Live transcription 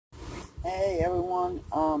Hey everyone,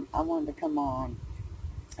 I wanted to come on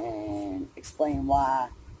and explain why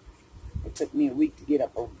it took me a week to get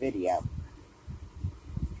up a video.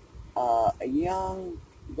 A young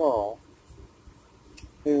girl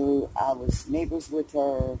who I was neighbors with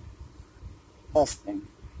her husband,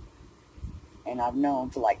 and I've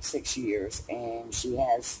known for like 6 years, and she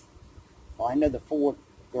has, well, I know the four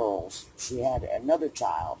girls. She had another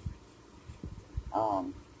child,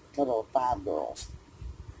 total of 5 girls.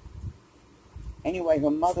 Anyway, her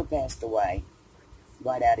mother passed away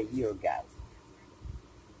right out a year ago.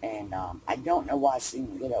 And I don't know why she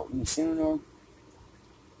didn't get out any sooner.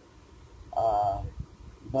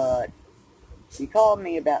 But she called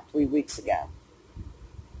me about 3 weeks ago.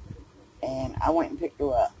 And I went and picked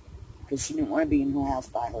her up because she didn't want to be in her house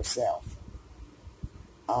by herself.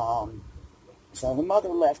 So her mother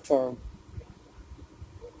left her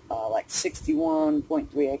like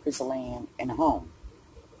 61.3 acres of land and a home.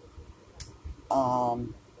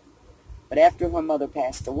 But after her mother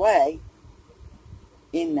passed away,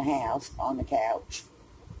 in the house, on the couch,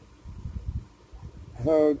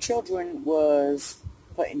 her children was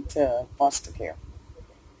put into foster care.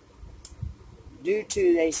 Due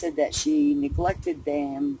to, they said that she neglected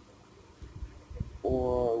them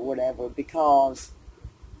or whatever because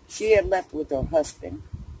she had left with her husband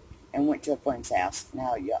and went to a friend's house.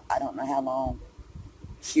 Now, I don't know how long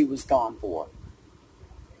she was gone for,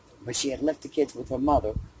 but she had left the kids with her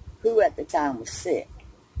mother, who at the time was sick.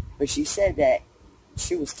 But she said that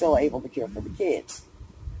she was still able to care for the kids.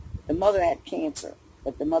 The mother had cancer,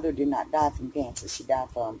 but the mother did not die from cancer. She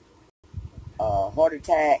died from a heart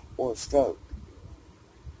attack or a stroke.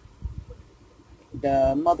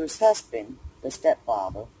 The mother's husband, the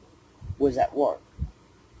stepfather, was at work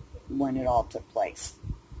when it all took place.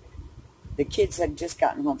 The kids had just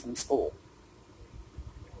gotten home from school.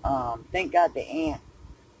 Thank God the aunt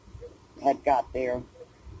had got there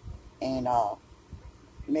and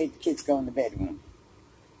made the kids go in the bedroom.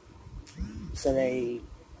 So I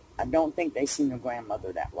don't think they seen their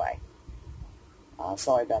grandmother that way.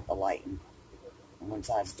 Sorry about the lighting. One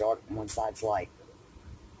side's dark and one side's light.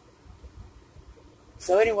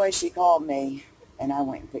 So anyway, she called me and I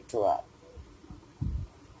went and picked her up.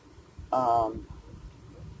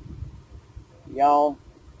 Y'all,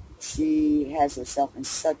 she has herself in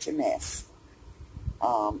such a mess.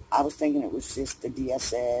 I was thinking it was just the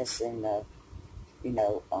DSS and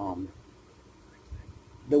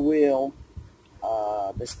the will,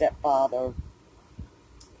 the stepfather,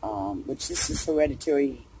 which this is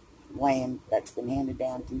hereditary land that's been handed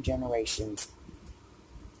down through generations.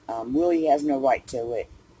 Willie has no right to it.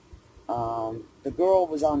 The girl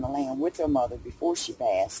was on the land with her mother before she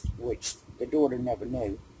passed, which the daughter never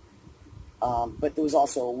knew. But there was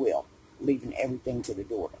also a will, leaving everything to the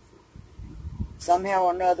daughter. Somehow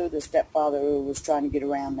or another, the stepfather was trying to get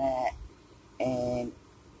around that, and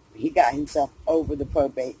he got himself over the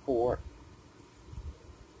probate court.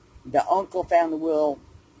 The uncle found the will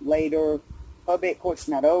later. Probate court's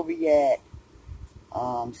not over yet.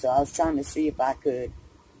 So I was trying to see if I could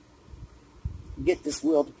get this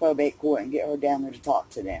will to probate court and get her down there to talk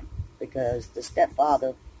to them, because the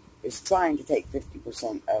stepfather is trying to take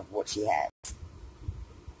 50% of what she has.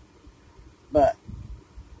 But,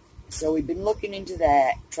 so we've been looking into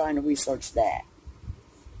that, trying to research that.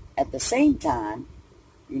 At the same time,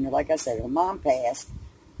 like I said, her mom passed,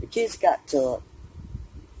 the kids got took.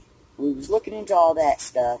 We was looking into all that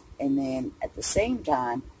stuff, and then at the same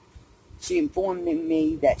time, she informed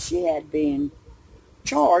me that she had been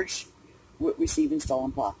charged with receiving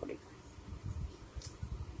stolen property.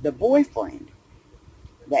 The boyfriend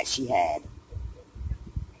that she had,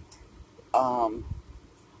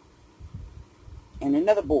 and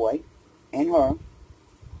another boy, and her,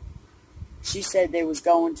 she said they was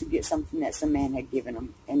going to get something that some man had given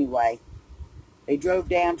them. Anyway, they drove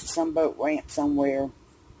down to some boat ramp somewhere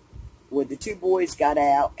where the two boys got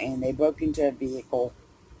out and they broke into a vehicle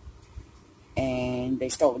and they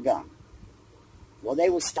stole a gun. Well, they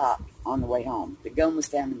were stopped on the way home. The gun was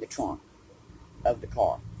found in the trunk of the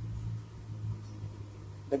car.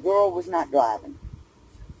 The girl was not driving.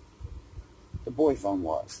 The boyfriend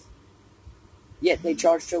was. Yet they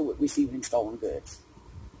charged her with receiving stolen goods.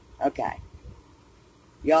 Okay.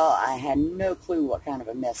 Y'all, I had no clue what kind of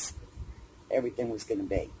a mess everything was going to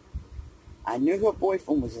be. I knew her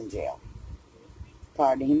boyfriend was in jail.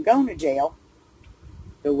 Prior to him going to jail,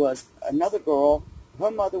 there was another girl, her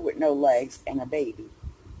mother with no legs, and a baby.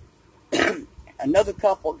 Another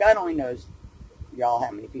couple, God only knows, y'all, how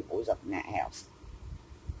many people was up in that house.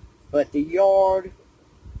 But the yard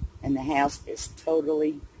and the house is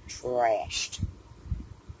totally trashed.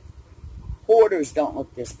 Hoarders don't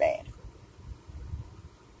look this bad.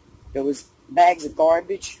 There was bags of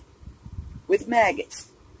garbage with maggots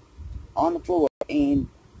on the floor in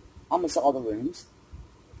almost all the rooms.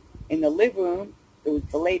 In the living room, there was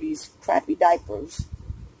the ladies' crappy diapers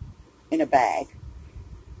in a bag.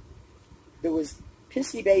 There was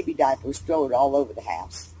pissy baby diapers thrown all over the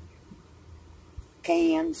house.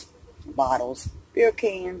 Cans, bottles, beer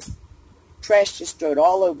cans, trash just thrown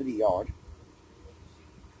all over the yard.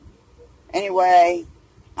 Anyway,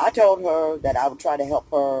 I told her that I would try to help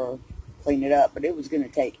her clean it up, but it was going to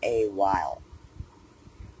take a while.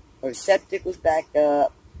 Her septic was backed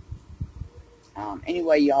up.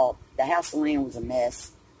 Anyway, y'all, the house and land was a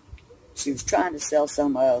mess. She was trying to sell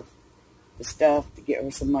some of the stuff to get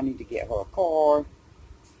her some money to get her a car.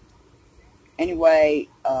 Anyway,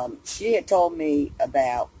 she had told me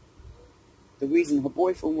about the reason her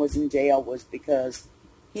boyfriend was in jail was because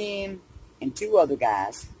him and two other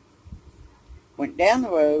guys went down the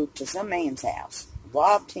road to some man's house,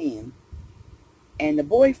 robbed him, and the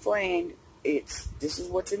boyfriend, this is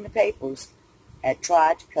what's in the papers, had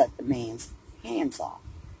tried to cut the man's hands off.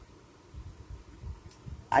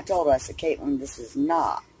 I told her, I said, Caitlin, this is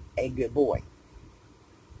not a good boy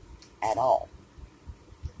at all.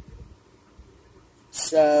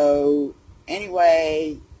 So,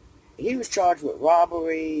 anyway, he was charged with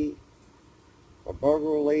robbery or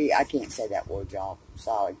burglary. I can't say that word, y'all.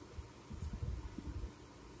 Sorry.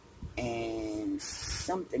 And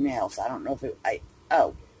something else. I don't know if it...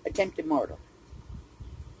 attempted murder.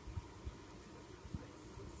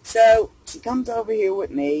 So, she comes over here with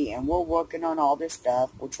me, and we're working on all this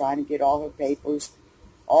stuff. We're trying to get all her papers,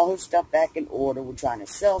 all her stuff back in order. We're trying to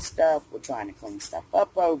sell stuff. We're trying to clean stuff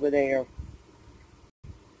up over there.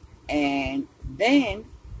 And then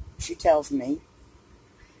she tells me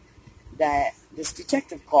that this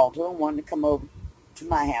detective called her and wanted to come over to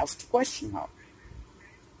my house to question her.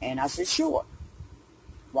 And I said, sure.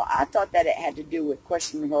 Well, I thought that it had to do with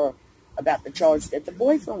questioning her about the charge that the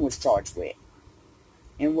boyfriend was charged with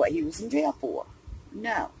and what he was in jail for.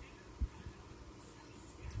 No.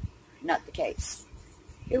 Not the case.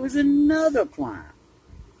 It was another crime.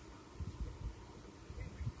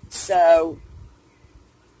 So,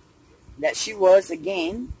 that she was,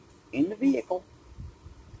 again, in the vehicle.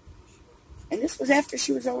 And this was after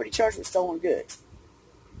she was already charged with stolen goods.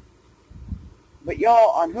 But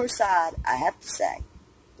y'all, on her side, I have to say,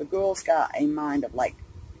 the girl's got a mind of like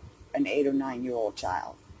an 8 or 9 year old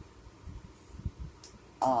child.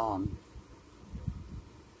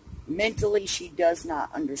 Mentally, she does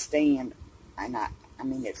not understand, and I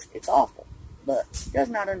mean, it's awful, but she does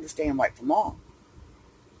not understand right from wrong.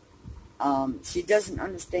 She doesn't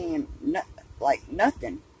understand,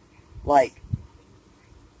 nothing. Like,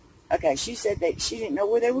 okay, she said that she didn't know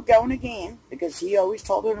where they were going again, because he always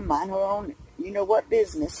told her to mind her own, you-know-what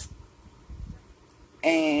business.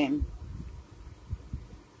 And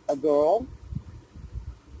a girl,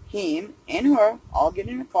 him, and her all get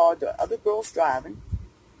in a car, the other girl's driving,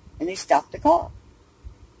 and they stop the car.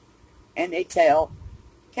 And they tell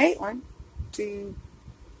Caitlin to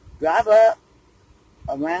drive up,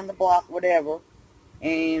 around the block, whatever,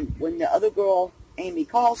 and when the other girl, Amy,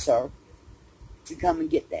 calls her to come and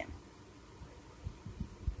get them.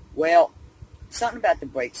 Well, something about the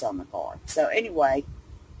brakes on the car. So anyway,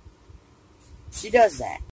 she does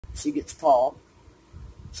that. She gets called.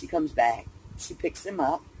 She comes back. She picks them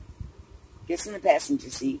up, gets in the passenger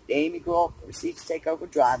seat. The Amy girl proceeds to take over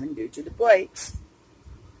driving due to the brakes.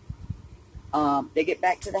 They get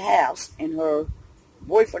back to the house, and her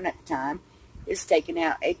boyfriend at the time is taking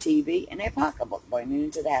out a TV and a pocketbook, bringing it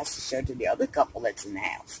into the house to show to the other couple that's in the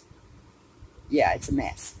house. Yeah, it's a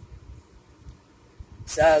mess.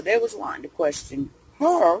 So they was wanting to question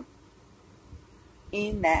her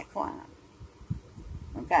in that crime.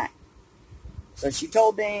 Okay. So she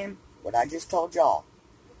told them what I just told y'all.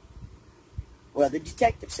 Well, the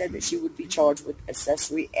detective said that she would be charged with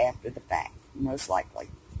accessory after the fact, most likely.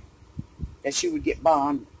 That she would get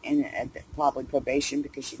bond and probably probation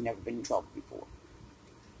because she'd never been in trouble before.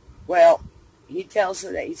 Well, he tells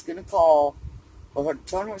her that he's going to call for her to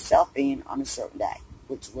turn herself in on a certain day,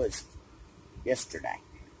 which was yesterday.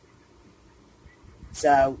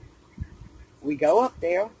 So, we go up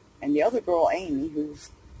there, and the other girl, Amy, who's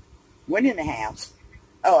went in the house.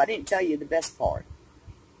 Oh, I didn't tell you the best part.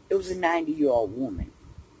 It was a 90-year-old woman.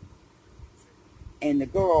 And the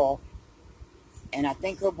girl, and I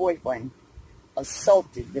think her boyfriend,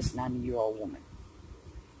 assaulted this 90-year-old woman.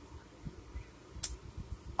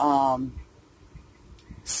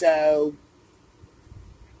 So,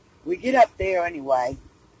 we get up there anyway,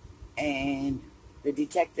 and the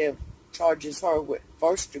detective charges her with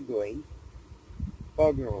first-degree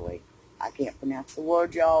burglary. I can't pronounce the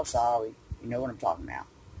word, y'all. Sorry. You know what I'm talking about.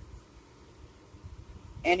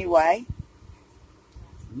 Anyway,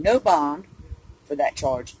 no bond for that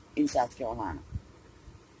charge in South Carolina.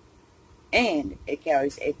 And it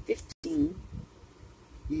carries a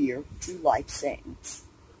 15-year to life sentence.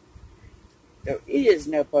 There is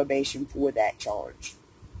no probation for that charge.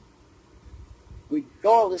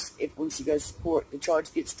 Regardless if when she goes to court the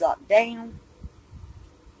charge gets dropped down,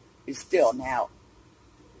 it's still. Now,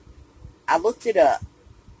 I looked it up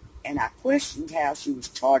and I questioned how she was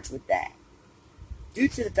charged with that, due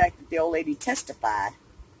to the fact that the old lady testified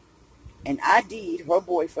and ID'd her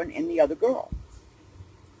boyfriend and the other girl.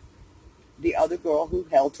 The other girl who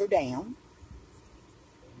held her down,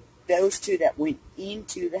 those two that went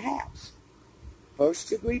into the house. First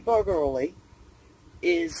degree burglary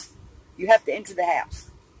is you have to enter the house.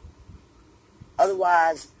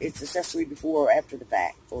 Otherwise, it's accessory before or after the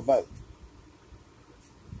fact, or both.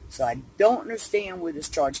 So I don't understand where this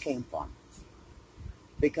charge came from.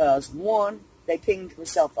 Because, one, they pinged her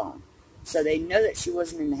cell phone. So they know that she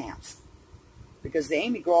wasn't in the house. Because the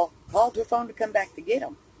Amy girl called her phone to come back to get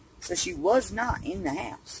them. So she was not in the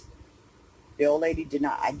house. The old lady did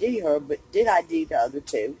not ID her, but did ID the other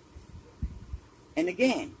two. And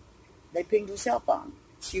again, they pinged her cell phone.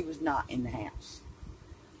 She was not in the house.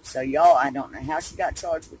 So y'all, I don't know how she got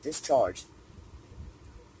charged with this charge.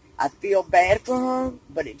 I feel bad for her,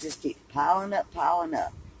 but it just keeps piling up, piling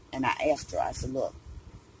up. And I asked her, I said, look,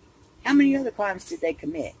 how many other crimes did they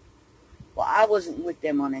commit? Well, I wasn't with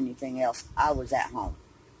them on anything else. I was at home.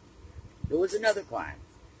 There was another crime.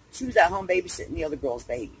 She was at home babysitting the other girl's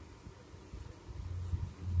baby.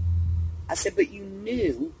 I said, but you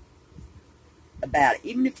knew about it.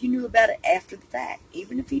 Even if you knew about it after the fact.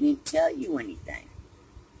 Even if he didn't tell you anything.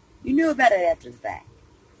 You knew about it after the fact.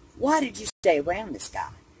 Why did you stay around this guy?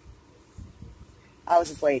 I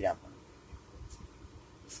was afraid of him.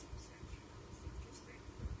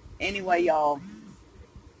 Anyway, y'all,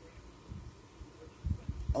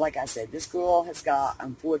 like I said, this girl has got,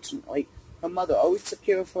 unfortunately, her mother always took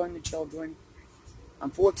care of her and the children.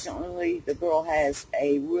 Unfortunately, the girl has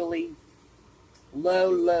a really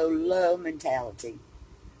low mentality.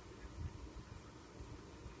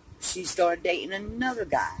 She started dating another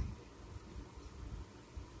guy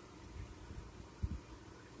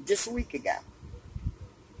just a week ago.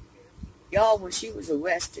 Y'all, when she was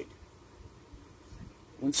arrested,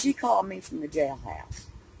 when she called me from the jailhouse,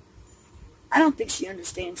 I don't think she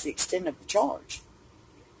understands the extent of the charge.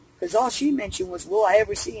 Because all she mentioned was, will I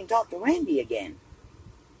ever see and talk to Randy again?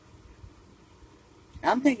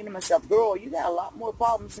 I'm thinking to myself, girl, you got a lot more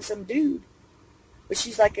problems than some dude. But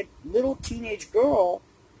she's like a little teenage girl,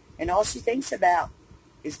 and all she thinks about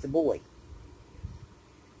is the boy.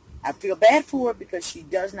 I feel bad for her because she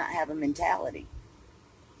does not have a mentality.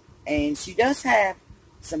 And she does have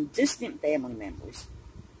some distant family members.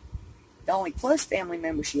 The only close family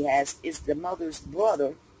member she has is the mother's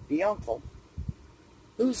brother, the uncle,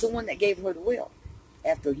 who's the one that gave her the will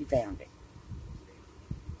after he found it.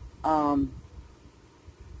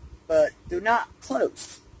 But they're not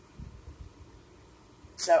close.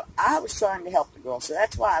 So I was trying to help the girl. So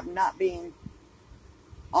that's why I'm not being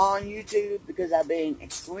on YouTube, because I've been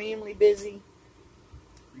extremely busy.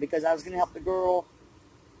 Because I was going to help the girl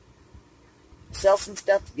sell some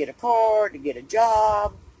stuff to get a car, to get a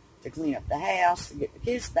job, to clean up the house, to get the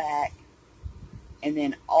kids back. And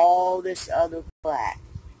then all this other crap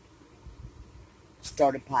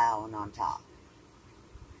started piling on top.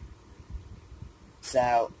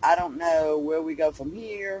 So, I don't know where we go from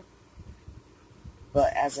here.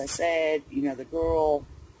 But as I said, you know, the girl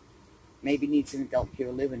maybe needs an adult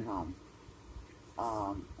care living home.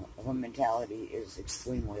 Her mentality is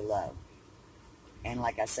extremely low. And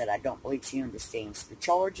like I said, I don't believe she understands the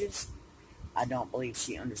charges. I don't believe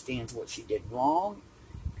she understands what she did wrong.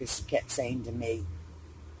 Because she kept saying to me,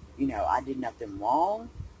 you know, I did nothing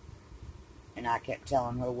wrong. And I kept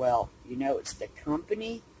telling her, well, you know, it's the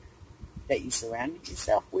company that you surrounded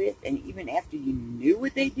yourself with. And even after you knew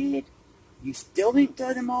what they did, you still didn't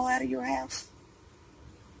throw them all out of your house.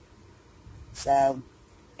 So,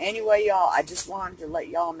 anyway, y'all, I just wanted to let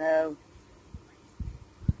y'all know.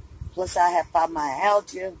 Plus, I have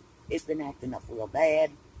fibromyalgia. It's been acting up real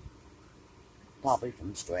bad. Probably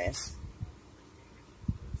from stress.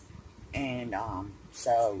 And,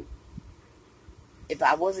 so, if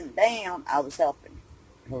I wasn't down, I was helping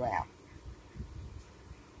her out.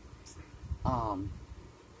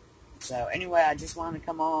 So, anyway, I just wanted to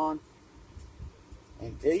come on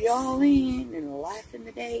and fill you all in and laugh in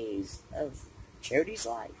the days of Charity's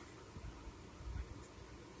life.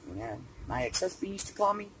 You know, my ex-husband used to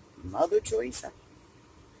call me Mother Teresa.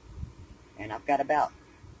 And I've got about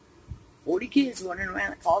 40 kids running around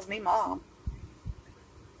that calls me mom.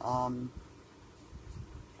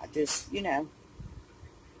 I just, you know,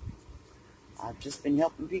 I've just been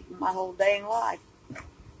helping people my whole day in life.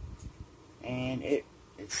 And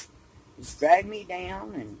it's dragged me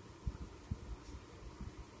down,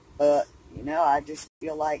 but, you know, I just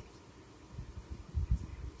feel like,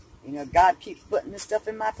 you know, God keeps putting this stuff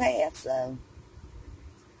in my path, so,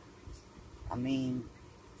 I mean,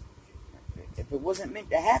 if it wasn't meant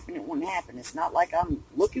to happen, it wouldn't happen. It's not like I'm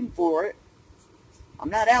looking for it. I'm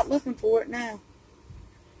not out looking for it now.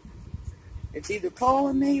 It's either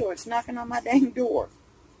calling me or it's knocking on my dang door,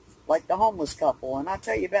 like the homeless couple. And I'll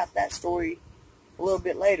tell you about that story a little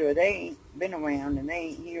bit later. They ain't been around, and they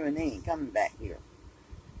ain't here, and they ain't coming back here.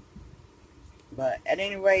 But at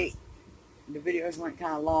any rate, the videos went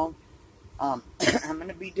kind of long. I'm going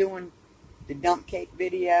to be doing the dump cake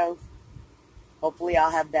video. Hopefully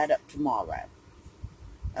I'll have that up tomorrow.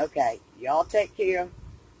 Okay, y'all take care.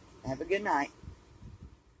 Have a good night.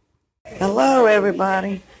 Hello,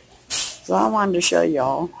 everybody. So I wanted to show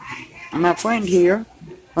y'all my friend here.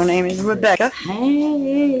 Her name is Rebecca.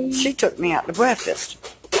 Hey. She took me out to breakfast.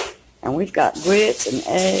 And we've got grits and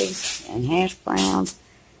eggs and hash browns.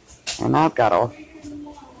 And I've got a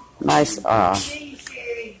nice, oh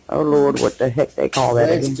Lord, what the heck they call that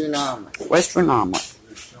again? Western omelet. Western omelet.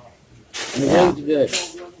 Yeah. Good.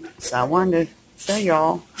 So I wanted to show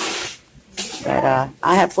y'all that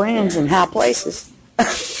I have friends in high places.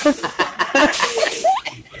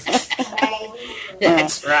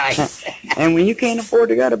 That's right. And when you can't afford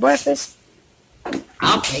to go to breakfast,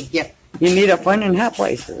 I'll take you. you need a friend in high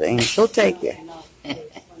places, and she'll take you.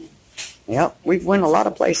 Yep, we've went a lot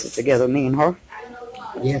of places together, me and her.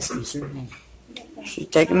 Yes, you sure have. She's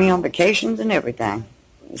taken me on vacations and everything.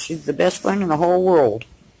 She's the best friend in the whole world.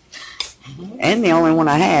 And the only one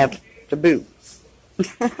I have to boot.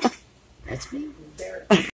 That's me.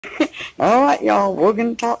 All right, y'all. We're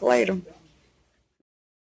going to talk later.